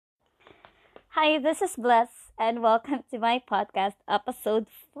Hi, this is Bless, and welcome to my podcast, episode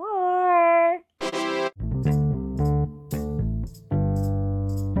 4.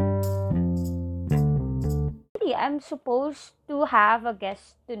 I'm supposed to have a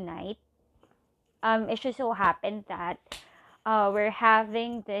guest tonight. It just so happened that we're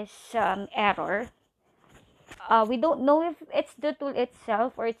having this error. We don't know if it's the tool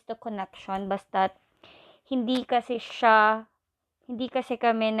itself or it's the connection. Basta hindi kasi siya, hindi kasi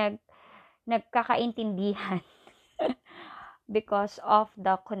kami nagkakaintindihan because of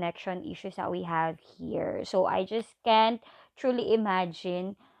the connection issues that we have here. So I just can't truly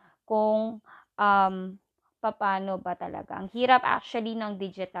imagine kung paano ba talaga. Ang hirap actually ng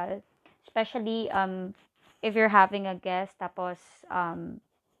digital, especially if you're having a guest tapos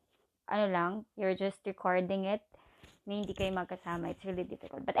ano lang, you're just recording it na hindi kayo magkasama. It's really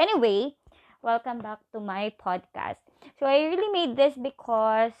difficult. But anyway, welcome back to my podcast. So I really made this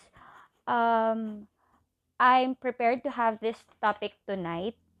because um I'm prepared to have this topic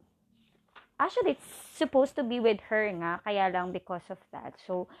tonight. Actually, it's supposed to be with her nga, kaya lang because of that.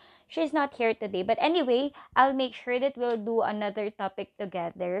 So, she's not here today. But anyway, I'll make sure that we'll do another topic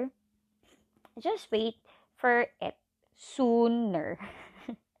together. Just wait for it sooner.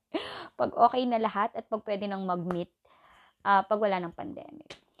 Pag okay na lahat at pag pwede nang mag-meet pag wala ng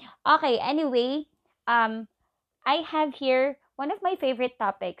pandemic. Okay, anyway, I have here one of my favorite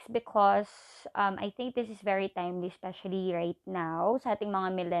topics because I think this is very timely, especially right now sa ating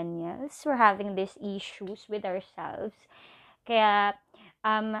mga millennials. We're having these issues with ourselves. Kaya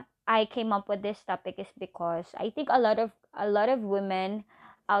I came up with this topic is because I think a lot of women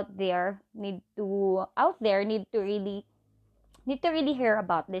out there need to really hear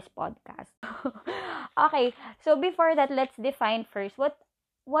about this podcast. Okay, so before that, let's define first what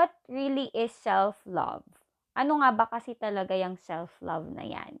really is self-love. Ano nga ba kasi talaga yung self-love na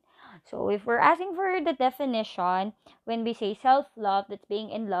yan? So, if we're asking for the definition, when we say self-love, that's being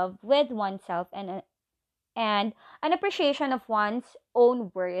in love with oneself and an appreciation of one's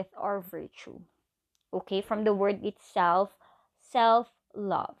own worth or virtue. Okay, from the word itself,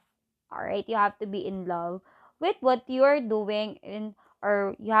 self-love. All right, you have to be in love with what you're doing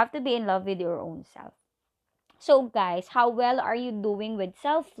or you have to be in love with your own self. So guys, how well are you doing with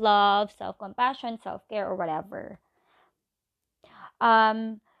self-love, self-compassion, self-care, or whatever?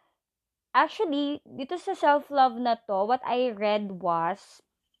 Um, Actually, dito sa self-love na to, what I read was,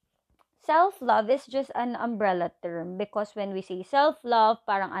 self-love is just an umbrella term because when we say self-love,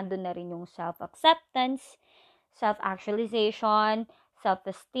 parang andun na rin yung self-acceptance, self-actualization,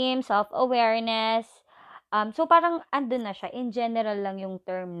 self-esteem, self-awareness. So parang andun na siya. In general lang yung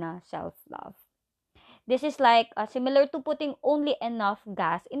term na self-love. This is like similar to putting only enough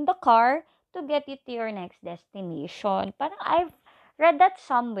gas in the car to get you to your next destination. Parang I've read that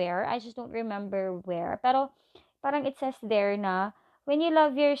somewhere. I just don't remember where. Pero parang it says there na when you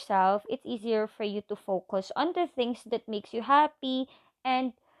love yourself, it's easier for you to focus on the things that makes you happy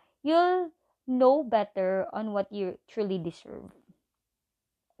and you'll know better on what you truly deserve.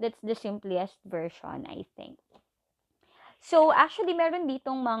 That's the simplest version, I think. So, actually, meron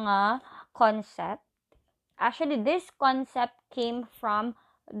ditong mga concept. Actually, this concept came from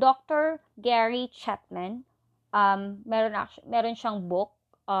Dr. Gary Chapman. Meron siyang book,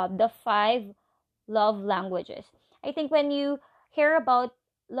 The Five Love Languages. I think when you hear about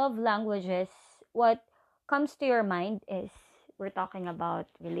love languages, what comes to your mind is we're talking about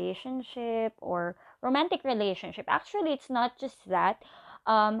relationship or romantic relationship. Actually, it's not just that.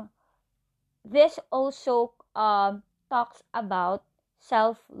 This also talks about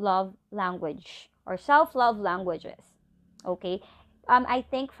self-love language or self-love languages. Okay? I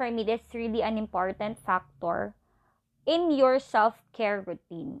think for me, that's really an important factor in your self-care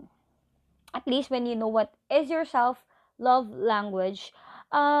routine. At least when you know what is your self-love language,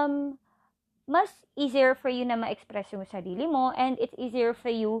 mas easier for you na ma-express yung sarili mo and it's easier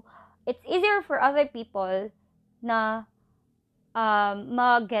for other people na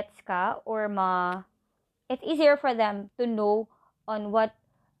ma-gets ka or it's easier for them to know on what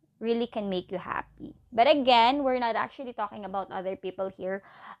really can make you happy. But again, we're not actually talking about other people here.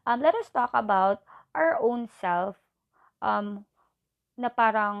 Let us talk about our own self. Na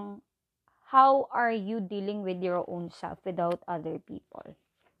parang, how are you dealing with your own self without other people?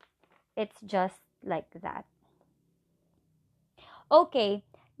 It's just like that. Okay,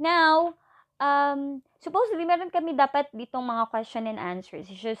 now, supposedly, meron kami dapat ditong mga question and answers.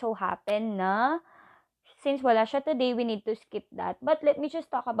 It just so happen na since wala siya today, we need to skip that. But let me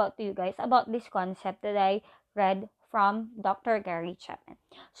just talk about to you guys about this concept that I read from Dr. Gary Chapman.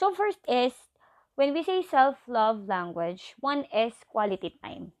 So first is, when we say self-love language, one is quality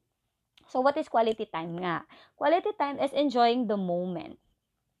time. So, what is quality time nga? Quality time is enjoying the moment.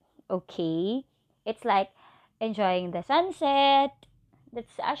 Okay? It's like enjoying the sunset.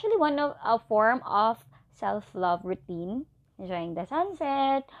 That's actually one of a form of self-love routine. Enjoying the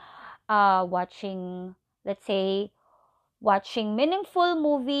sunset, watching, let's say, watching meaningful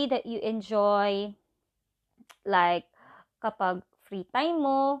movie that you enjoy, like kapag free time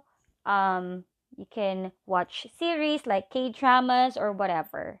mo, you can watch series like K-dramas or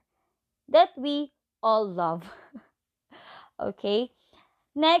whatever that we all love. Okay?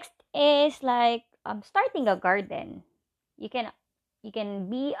 Next is like starting a garden. You can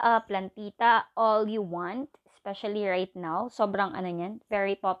be a plantita all you want, especially right now. Sobrang ano niyan,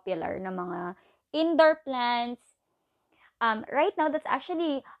 very popular na mga indoor plants. Right now, that's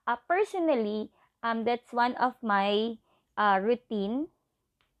actually personally that's one of my routine,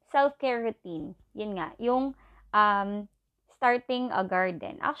 self-care routine. Yun nga, yung um, starting a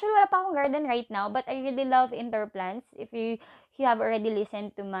garden. Actually, wala pa akong garden right now, but I really love indoor plants. If you have already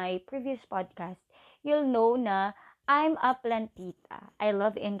listened to my previous podcast, you'll know na I'm a plantita. I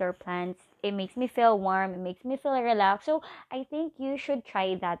love indoor plants. It makes me feel warm. It makes me feel relaxed. So, I think you should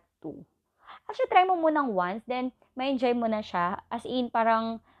try that too. Actually, try mo munang once, then ma-enjoy mo na siya. As in,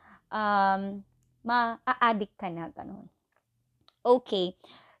 parang ma-addict ka na, ganun. Okay.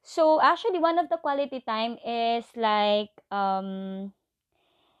 So, actually, one of the quality time is like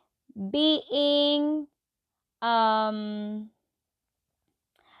being um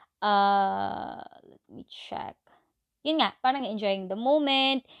let me check. Yun nga, parang enjoying the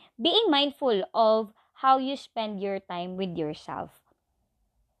moment, being mindful of how you spend your time with yourself.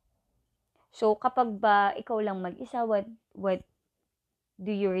 So, kapag ba ikaw lang mag-isa, what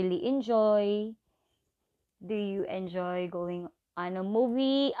do you really enjoy? Do you enjoy going on a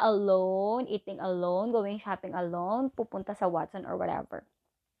movie alone, eating alone, going shopping alone, pupunta sa Watson or whatever?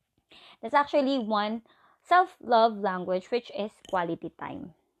 That's actually one self-love language, which is quality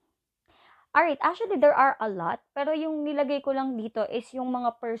time. Alright, actually there are a lot, pero yung nilagay ko lang dito is yung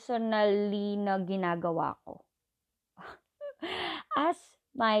mga personally na ginagawa ko as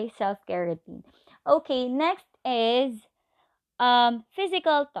my self-care routine. Okay, next is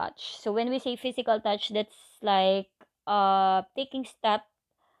physical touch. So when we say physical touch, that's like taking step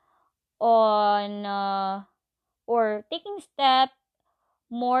on or taking step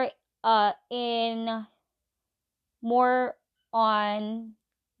more in more on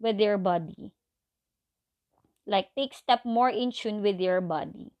with your body. Like take step more in tune with your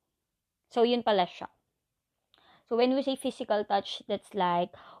body. So yun pala siya. So when we say physical touch, that's like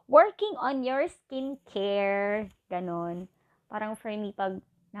working on your skincare, ganon. Parang for me, pag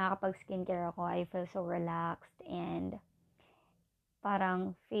nakakapag-skincare ako, I feel so relaxed and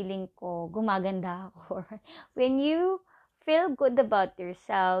parang feeling ko gumaganda ako. When you feel good about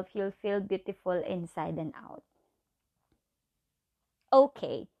yourself, you'll feel beautiful inside and out.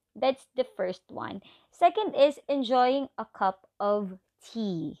 Okay, that's the first one. Second is enjoying a cup of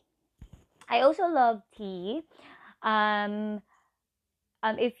tea. I also love tea. Um,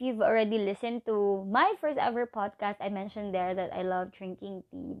 if you've already listened to my first ever podcast, I mentioned there that I love drinking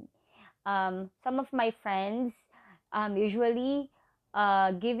tea. Some of my friends usually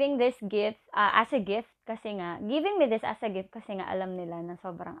giving this gift as a gift kasi nga, giving me this as a gift kasi nga alam nila na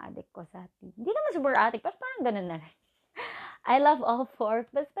sobrang addict ko sa tea. Hindi naman super addict, pero parang ganun na rin. I love all four,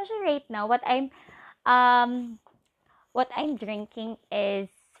 but especially right now, what I'm drinking is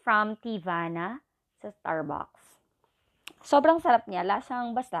from Tivana sa Starbucks. Sobrang sarap niya,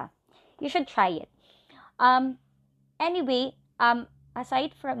 lasang basta. You should try it. Anyway,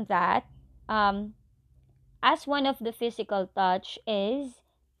 aside from that, as one of the physical touch is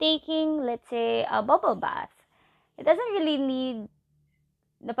taking, let's say, a bubble bath. It doesn't really need,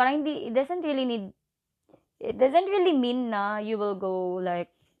 na parang hindi, it doesn't really mean na you will go like,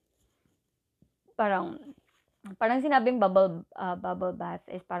 parang sinabing bubble bath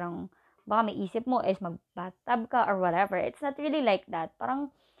is parang, baka may isip mo is mag-bathtub ka or whatever. It's not really like that. Parang,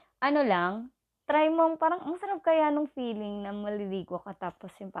 ano lang, try mo, parang, ang sarap kaya nung feeling na maliligo ka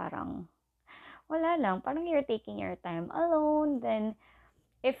tapos yung parang, wala lang, parang you're taking your time alone, then,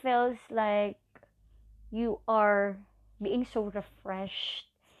 it feels like you are being so refreshed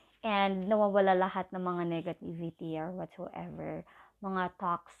and nawawala lahat ng mga negativity or whatsoever, mga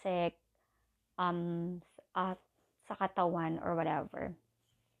toxic sa katawan or whatever.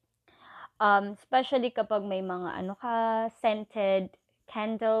 Especially kapag may mga scented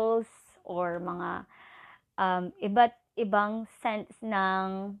candles or mga iba't ibang scents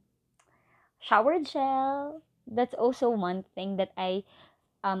ng shower gel. That's also one thing that I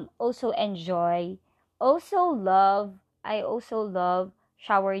also enjoy. I also love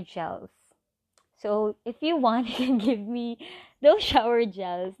shower gels. So, if you want, you can give me those shower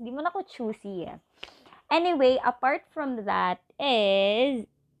gels. Di man ako choosy eh. Anyway, apart from that is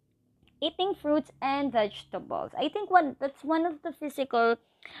eating fruits and vegetables. I think that's one of the physical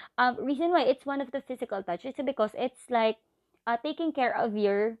reason why it's one of the physical touches is because it's like taking care of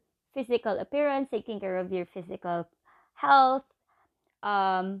your physical appearance, taking care of your physical health.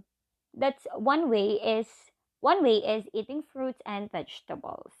 Um, that's one way is eating fruits and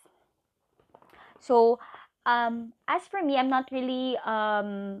vegetables. So, as for me, I'm not really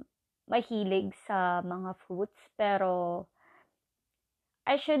mahilig sa mga fruits, pero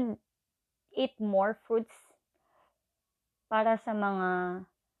I should eat more fruits para sa mga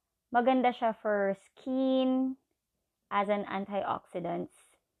maganda siya for skin as an antioxidants.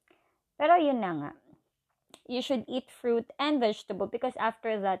 Pero yun na nga. You should eat fruit and vegetable because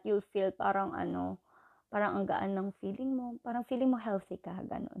after that, you'll feel parang parang ang gaan ng feeling mo. Parang feeling mo healthy ka,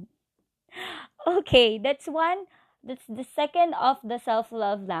 ganun. Okay, that's one. That's the second of the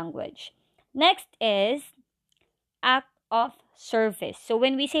self-love language. Next is act of service. So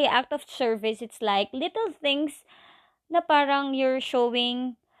when we say act of service, it's like little things na parang you're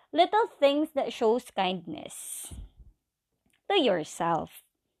showing little things that shows kindness to yourself.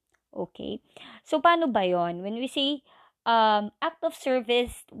 Okay? So paano ba yon? When we say act of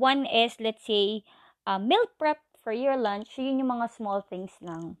service, one is let's say meal prep for your lunch. So yun yung mga small things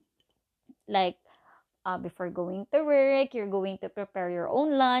lang. Like before going to work, you're going to prepare your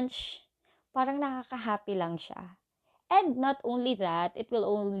own lunch. Parang nakaka-happy lang siya. And not only that, it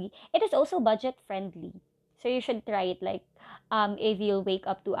is also budget friendly. So you should try it like if you'll wake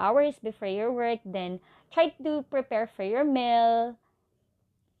up 2 hours before your work, then try to prepare for your meal.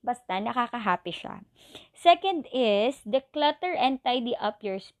 Basta nakaka-happy siya. Second is declutter and tidy up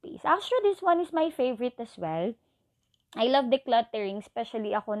your space. Actually, this one is my favorite as well. I love decluttering,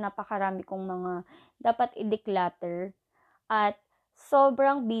 especially ako napakarami kong mga dapat i-declutter at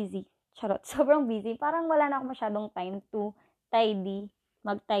sobrang busy. Charot, sobrang busy. Parang wala na ako masyadong time to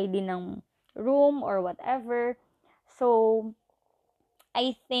mag-tidy ng room or whatever. So,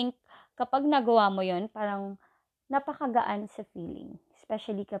 I think kapag nagawa mo yon parang napakagaan sa feeling.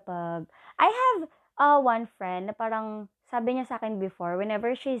 Especially kapag, I have one friend na parang sabi niya sa akin before,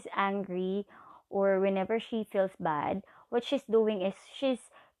 whenever she's angry or whenever she feels bad, what she's doing is she's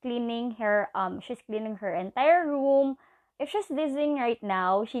cleaning her entire room. If she's listening right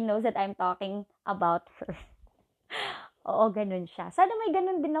now, she knows that I'm talking about her. Oo, ganun siya. Sana may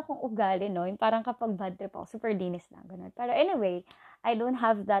ganun din akong ugali, no? Yung parang kapag bad trip ako, super dinis lang, ganun. Pero anyway, I don't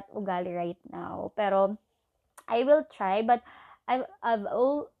have that ugali right now. Pero, I will try, but I've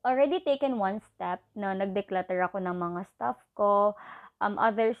already taken one step na nag-declutter ako ng mga stuff ko.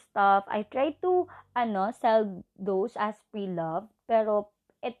 Other stuff, I tried to, sell those as pre-love, pero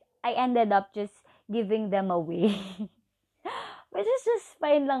I ended up just giving them away. Which is just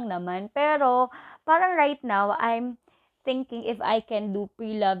fine lang naman. Pero, parang right now, I'm thinking if I can do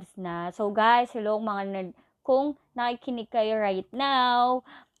pre-loves na. So, guys, hello mga kung nakikinig kayo right now,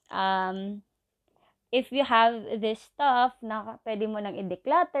 if you have this stuff na pwede mo nang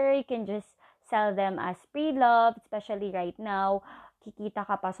i-declutter, you can just sell them as pre-love, especially right now. Kikita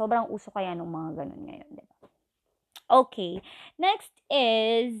ka pa. Sobrang uso kaya ng mga ganun ngayon, diba? Okay. Next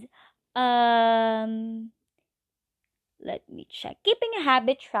is, let me check. Keeping a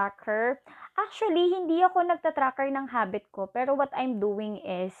habit tracker. Actually, hindi ako nagtatracker ng habit ko. Pero what I'm doing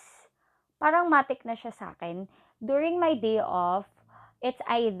is, parang matik na siya sa akin. During my day off, it's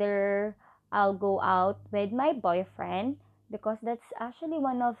either I'll go out with my boyfriend because that's actually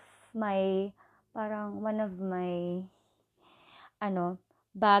one of my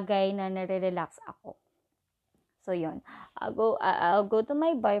bagay na nare-relax ako. So, yun. I'll go to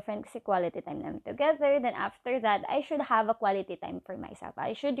my boyfriend kasi quality time namin together. Then, after that, I should have a quality time for myself.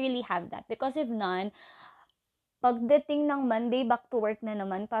 I should really have that. Because if none, pagdating ng Monday, back to work na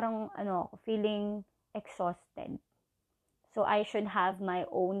naman, parang, feeling exhausted. So, I should have my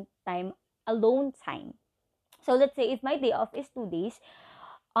own time, alone time. So, let's say, if my day off is 2 days,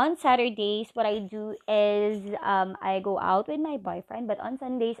 on Saturdays, what I do is, I go out with my boyfriend. But on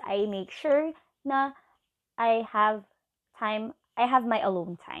Sundays, I make sure na I have my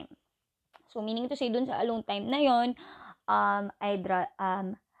alone time. So, meaning to say, dun sa alone time na yon, I'd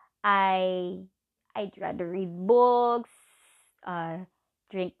rather read books,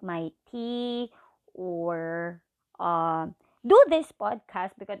 drink my tea, or do this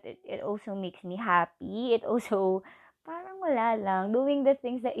podcast because it also makes me happy. It also, parang wala lang, doing the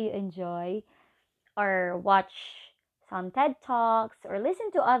things that you enjoy, or watch some TED Talks, or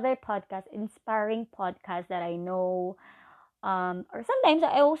listen to other podcasts, inspiring podcasts that I know. Or sometimes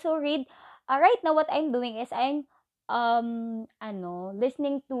I also read Right now, what I'm doing is I'm,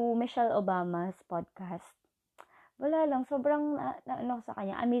 listening to Michelle Obama's podcast. Wala lang, sobrang, ano sa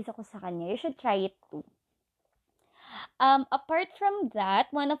kanya, amaze ako sa kanya. You should try it too. Apart from that,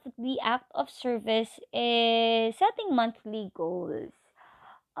 one of the act of service is setting monthly goals.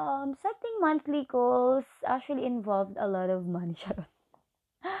 Setting monthly goals actually involved a lot of money.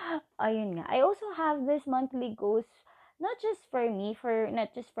 Ayun nga. I also have this monthly goals, not just for me,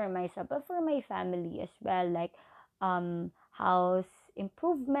 not just for myself, but for my family as well. Like, house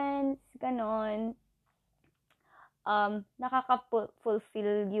improvements, ganon.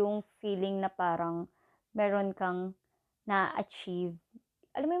 Nakaka-fulfill yung feeling na parang meron kang na-achieve.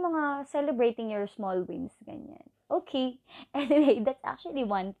 Alam mo yung mga celebrating your small wins, ganyan. Okay. Anyway, that's actually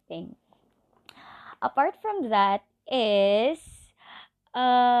one thing. Apart from that is,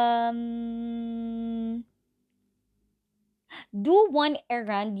 do one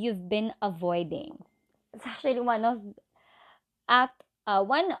errand you've been avoiding. It's actually one of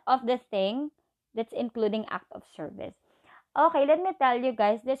the thing that's including act of service. Okay, let me tell you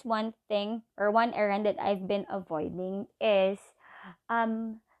guys, this one thing or one errand that I've been avoiding is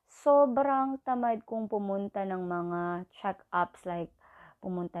sobrang tamad kong pumunta ng mga check-ups, like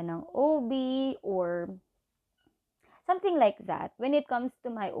pumunta ng OB or something like that when it comes to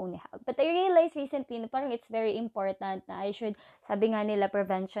my own health. But I realized recently na parang it's very important na sabi nga nila,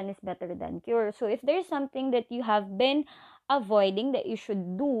 prevention is better than cure. So if there's something that you have been avoiding that you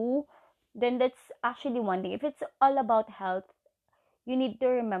should do, then that's actually one thing. If it's all about health, you need to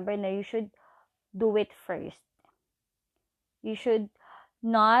remember na you should do it first. You should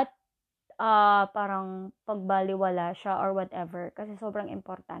not parang pagbaliwala siya or whatever kasi sobrang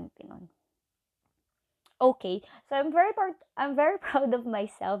importante nun. Okay, so I'm very proud of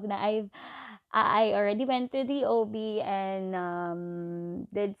myself na I already went to the OB and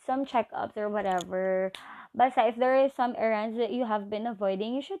did some checkups or whatever. Basta if there is some errands that you have been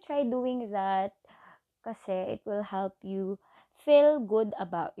avoiding, you should try doing that kasi it will help you feel good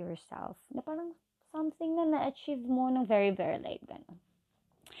about yourself. Na parang something na na-achieve mo ng very, very late. Ganun.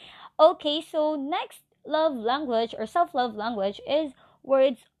 Okay, so next love language or self-love language is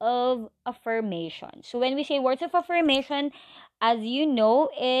words of affirmation. So when we say words of affirmation, as you know,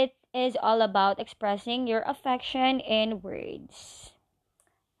 it is all about expressing your affection in words.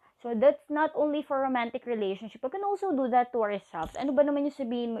 So that's not only for romantic relationship. We can also do that to ourselves. Ano ba naman yung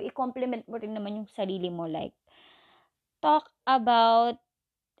sabihin mo? I-compliment mo rin naman yung sarili mo. Like, talk about,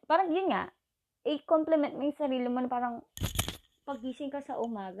 parang yun nga, i-compliment mo yung sarili mo na parang, pagising ka sa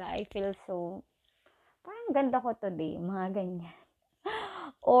umaga, I feel so, parang ganda ko today, mga ganyan.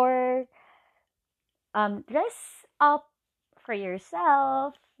 Or, dress up for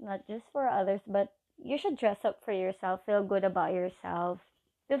yourself, not just for others, but you should dress up for yourself, feel good about yourself.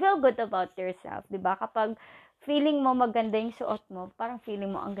 To feel good about yourself, di ba? Kapag feeling mo maganda yung suot mo, parang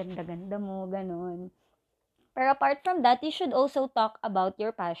feeling mo ang ganda-ganda mo, ganun. Pero apart from that, you should also talk about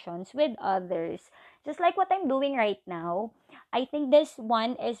your passions with others. Just like what I'm doing right now, I think this is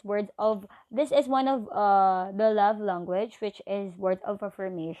one of the love language, which is words of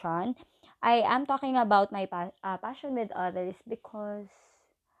affirmation. I am talking about my passion with others because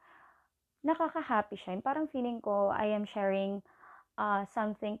nakaka-happy siya. Parang feeling ko I am sharing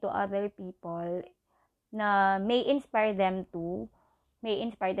something to other people na may inspire them to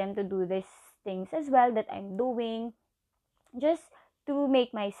do these things as well that I'm doing, just to make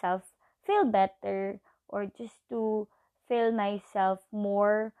myself feel better or just to feel myself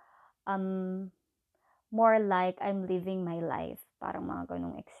more like I'm living my life. Parang mga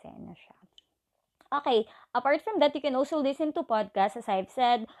ganong eksena siya. Okay, apart from that, you can also listen to podcasts, as I've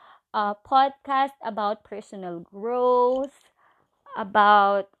said, podcast about personal growth,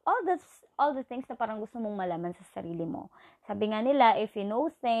 about all the things na parang gusto mong malaman sa sarili mo. Sabi nga nila, if you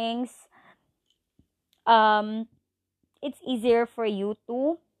know things, it's easier for you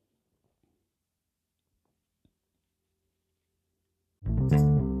to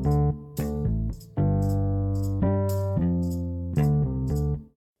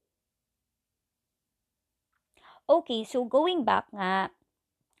Okay, so going back nga,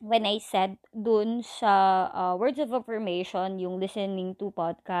 when I said dun sa words of affirmation, yung listening to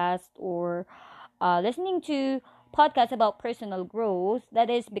podcast or listening to podcasts about personal growth,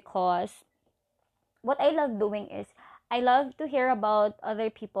 that is because what I love doing is I love to hear about other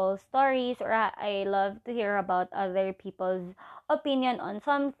people's stories, or I love to hear about other people's opinion on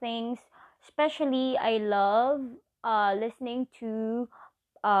some things. Especially, I love listening to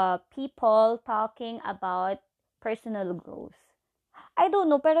people talking about personal growth. I don't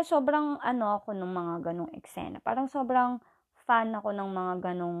know, pero sobrang ako ng mga ganong eksena. Parang sobrang fan ako ng mga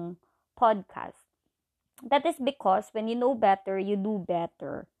ganong podcast. That is because when you know better, you do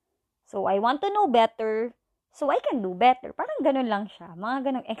better. So, I want to know better, so I can do better. Parang ganun lang siya. Mga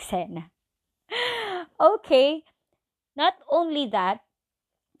ganung eksena. Okay. Not only that,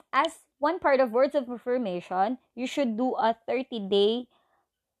 as one part of words of affirmation, you should do a 30-day,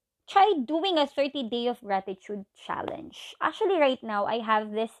 try doing a 30-day of gratitude challenge. Actually, right now, I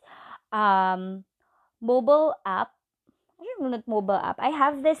have this um, mobile app. Not mobile app. I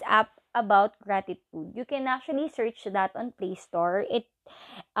have this app about gratitude. You can actually search that on Play Store. It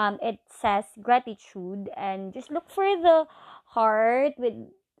says gratitude, and just look for the heart with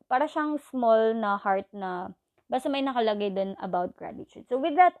para siyang small na heart na basta may nakalagay din about gratitude. So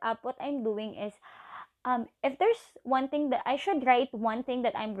with that app, what I'm doing is if there's one thing that I should write, one thing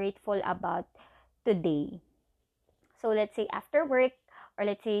that I'm grateful about today. So let's say after work, or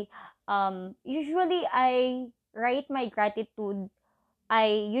let's say usually I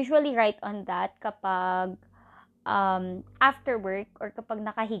usually write on that kapag after work, or kapag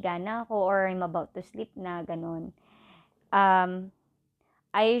nakahiga na ako, or I'm about to sleep na, ganun.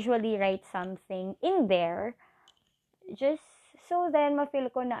 I usually write something in there just so then ma-feel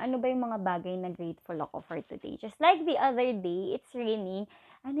ko na ano ba yung mga bagay na grateful ako for today. Just like the other day, it's raining,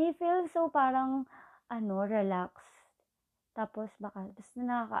 and I feel so parang relaxed. Tapos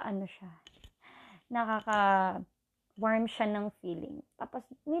nakaka-ano siya, nakaka-warm siya ng feeling. Tapos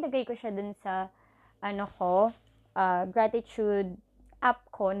nilagay ko siya dun sa gratitude app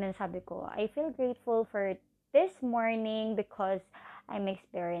ko, na sabi ko, I feel grateful for this morning because I'm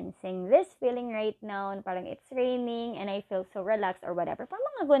experiencing this feeling right now, parang it's raining and I feel so relaxed or whatever. Parang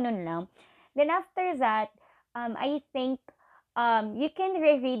mga ganun lang. Then after that, I think you can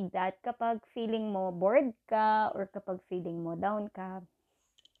reread that kapag feeling mo bored ka or kapag feeling mo down ka.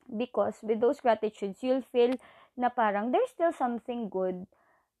 Because with those gratitudes, you'll feel na parang there's still something good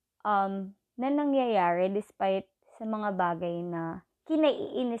na nangyayari despite sa mga bagay na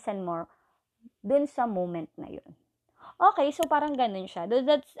kinaiinisan mo dun sa moment na yun. Okay, so parang ganun siya.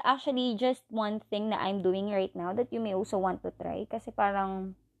 That's actually just one thing na I'm doing right now that you may also want to try. Kasi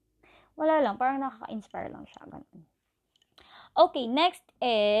parang, wala lang, parang nakaka-inspire lang siya. Ganun. Okay, next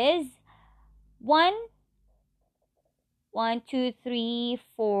is 1, 2, 3,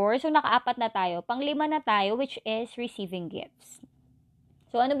 4. So, naka-4 na tayo. Pang-5 na tayo, which is receiving gifts.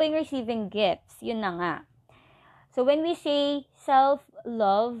 So, ano ba yung receiving gifts? Yun na nga. So, when we say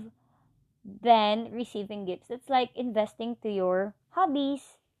self-love, then receiving gifts, it's like investing to your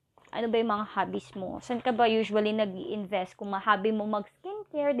hobbies. Ano ba yung mga hobbies mo? Saan ka ba usually nag-i-invest? Kung hobby mo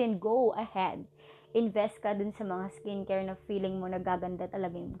mag-skincare, then go ahead. Invest ka dun sa mga skincare na feeling mo nagaganda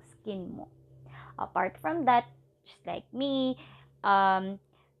talaga yung skin mo. Apart from that, just like me,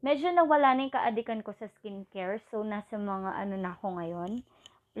 medyo nawala na yung kaadikan ko sa skincare. So, nasa mga na ako ngayon.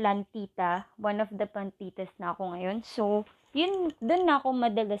 Plantita. One of the plantitas na ako ngayon. So, dun na ako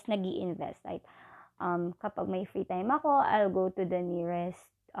madalas nag-i-invest. Like, kapag may free time ako, I'll go to the nearest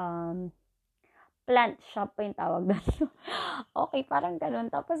plant shop pa yung tawag doon. Okay, parang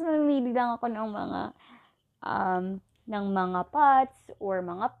ganun. Tapos, mamili lang ako ng mga pots or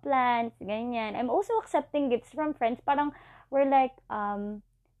mga plants, ganyan. I'm also accepting gifts from friends. Parang, we're like,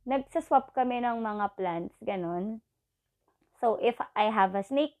 nagsaswap kami ng mga plants, ganun. So, if I have a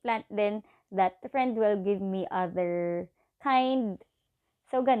snake plant, then that friend will give me other kind.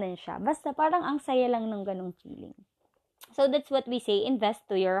 So, ganun siya. Basta parang ang saya lang ng ganung feeling. So, that's what we say, invest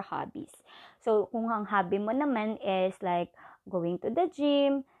to your hobbies. So, kung ang hobby mo naman is like going to the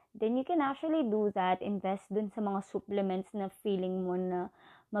gym, then you can actually do that. Invest dun sa mga supplements na feeling mo na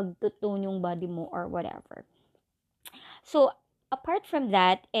magtutune yung body mo or whatever. So, apart from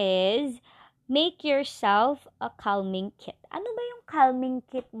that is make yourself a calming kit. Ano ba yung calming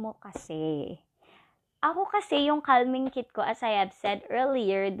kit mo kasi? Ako kasi yung calming kit ko, as I have said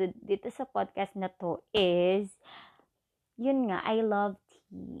earlier dito sa podcast na to, is, yun nga, I love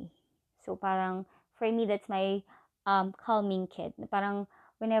tea. So, parang, for me, that's my calming kit. Parang,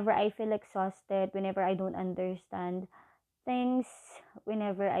 whenever I feel exhausted, whenever I don't understand things,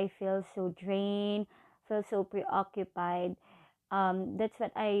 whenever I feel so drained, feel so preoccupied, that's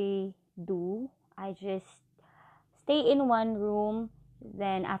what I do. I just stay in one room,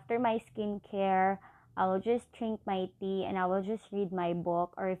 then after my skincare, I will just drink my tea and I will just read my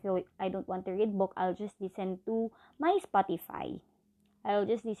book. Or if I don't want to read book, I'll just listen to my Spotify. I'll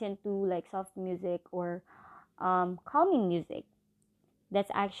just listen to like soft music or calming music. That's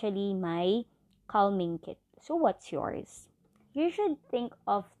actually my calming kit. So what's yours? You should think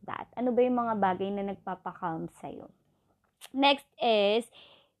of that. Ano ba yung mga bagay na nagpapakalm sa'yo? Next is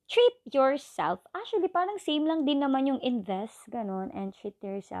treat yourself. Actually, parang same lang din naman yung invest, ganon, and treat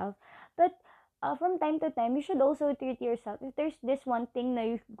yourself. But, from time to time, you should also treat yourself. If there's this one thing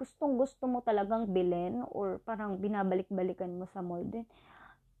na gustong-gusto mo talagang bilhin or parang binabalik-balikan mo sa mall din,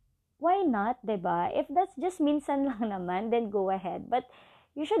 why not, 'di ba? If that's just minsan lang naman, then go ahead. But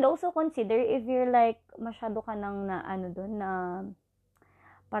you should also consider if you're like masyado ka nang na ano doon na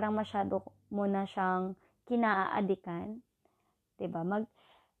parang masyado mo na siyang kinaaadikan, 'di ba?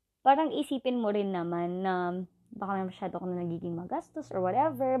 Parang isipin mo rin naman na baka may masyado ka na nagiging magastos or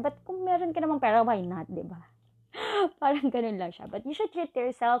whatever. But kung meron ka namang pera, why not, 'di ba? Parang ganun lang siya. But you should treat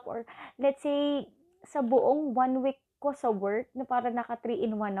yourself, or let's say, sa buong 1 week ko sa work, na parang naka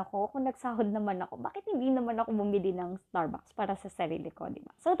 3-in-1 ako, kung nagsahod naman ako, bakit hindi naman ako bumili ng Starbucks para sa sarili ko, di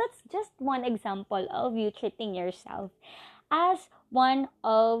ba? So, that's just one example of you treating yourself as one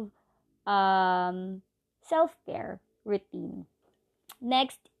of self-care routine.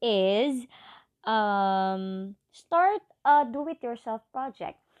 Next is, start a do-it-yourself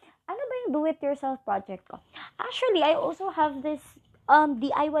project. Ano ba yung do-it-yourself project ko? Actually, I also have this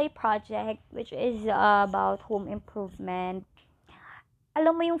DIY project, which is about home improvement.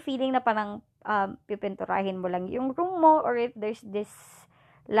 Alam mo yung feeling na parang pipinturahin mo lang yung room mo, or if there's this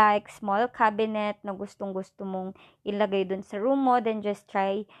like small cabinet na gustong-gusto mong ilagay dun sa room mo, then just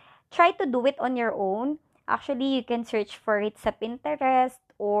try to do it on your own. Actually, you can search for it sa Pinterest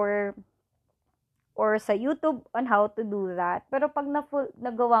or sa YouTube on how to do that. Pero pag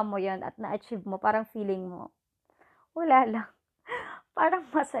nagawa mo yon at na-achieve mo, parang feeling mo, wala lang. Parang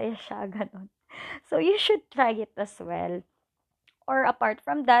masaya siya, ganun. So, you should try it as well. Or apart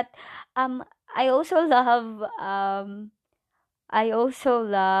from that, I also love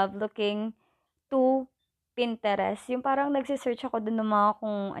looking to Pinterest. Yung parang nagsisearch ako dun ng mga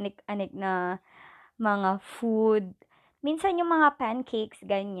kung anik-anik na mga food. Minsan yung mga pancakes,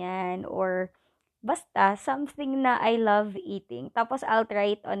 ganyan. Or basta, something na I love eating. Tapos, I'll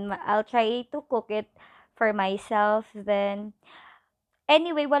try to cook it for myself. Then,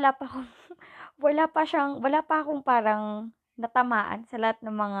 anyway, wala pa akong parang natamaan sa lahat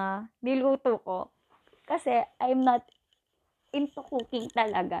ng mga niluto ko. Kasi, I'm not into cooking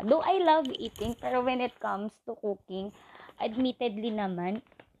talaga. Though I love eating, pero when it comes to cooking, admittedly naman,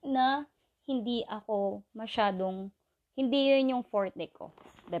 na hindi yun yung forte ko.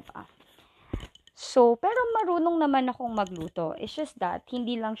 Diba? So, pero marunong naman akong magluto. It's just that,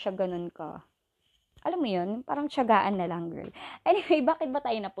 hindi lang siya ganun ka. Alam mo yun? Parang tiyagaan na lang, girl. Anyway, bakit ba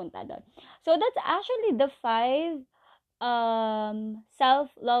tayo napunta doon? So, that's actually the 5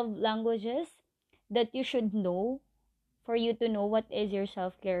 self-love languages that you should know for you to know what is your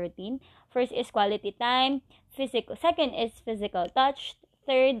self-care routine. First is quality time. Second is physical touch.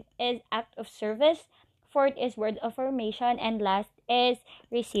 Third is act of service. Fourth is word of affirmation. And last is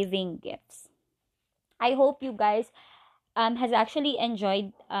receiving gifts. I hope you guys have actually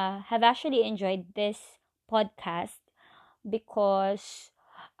enjoyed this podcast, because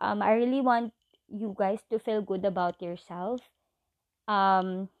I really want you guys to feel good about yourself.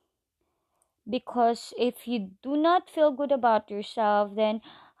 Because if you do not feel good about yourself, then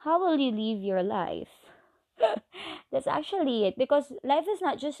how will you live your life? That's actually it. Because life is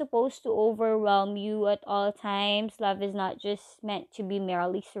not just supposed to overwhelm you at all times. Life is not just meant to be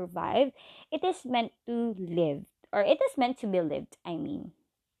merely survived. It is meant to live. Or it is meant to be lived, I mean.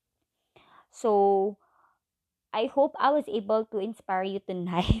 So, I hope I was able to inspire you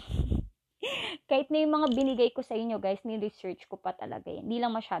tonight. Kahit na yung mga binigay ko sa inyo, guys, ni-research ko pa talaga yan. Hindi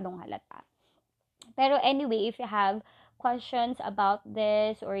lang masyadong halata. Pero anyway, if you have questions about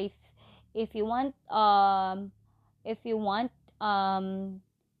this, or if you want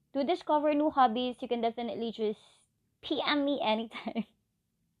to discover new hobbies, you can definitely just PM me anytime.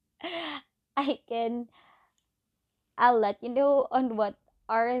 I'll let you know on what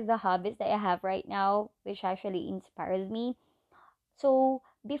are the hobbies that I have right now, which actually inspires me. So,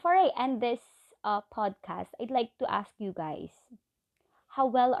 before I end this podcast, I'd like to ask you guys, how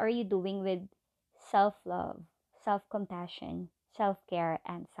well are you doing with self-love, self-compassion, self-care,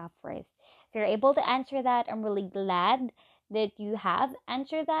 and self-worth? If you're able to answer that, I'm really glad that you have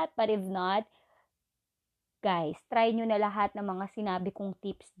answered that. But if not, guys, try nyo na lahat ng mga sinabi kong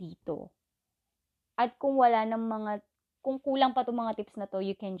tips dito. At kung kulang pa itong mga tips na to,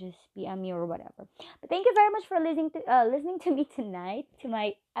 you can just PM me or whatever. But thank you very much for listening to me tonight, to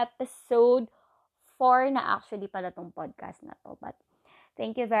my episode 4 na actually pala tong podcast na to. But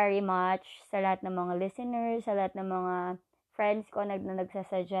thank you very much sa lahat ng mga listeners, sa lahat ng mga friends ko na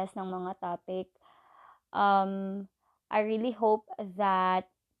nagsasuggest ng mga topic. I really hope that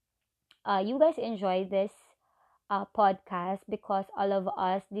you guys enjoy this podcast because all of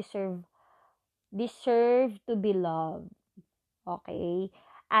us deserve to be loved. Okay?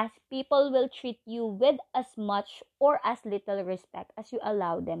 As people will treat you with as much or as little respect as you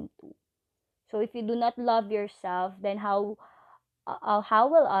allow them to. So if you do not love yourself, then how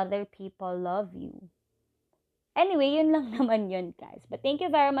will other people love you? Anyway, yun lang naman yun, guys. But thank you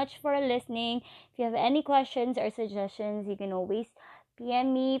very much for listening. If you have any questions or suggestions, you can always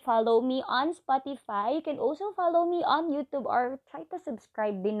PM me, follow me on Spotify. You can also follow me on YouTube or try to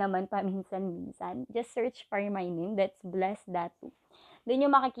subscribe din naman paminsan-minsan. Just search for my name. That's Bless Datu. Doon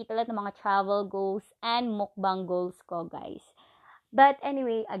yung makikita lahat ng mga travel goals and mukbang goals ko, guys. But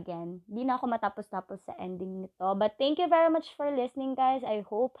anyway, again, di na ako matapos-tapos sa ending nito. But thank you very much for listening, guys. I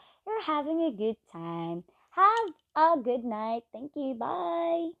hope you're having a good time. Have a good night. Thank you.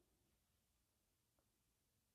 Bye.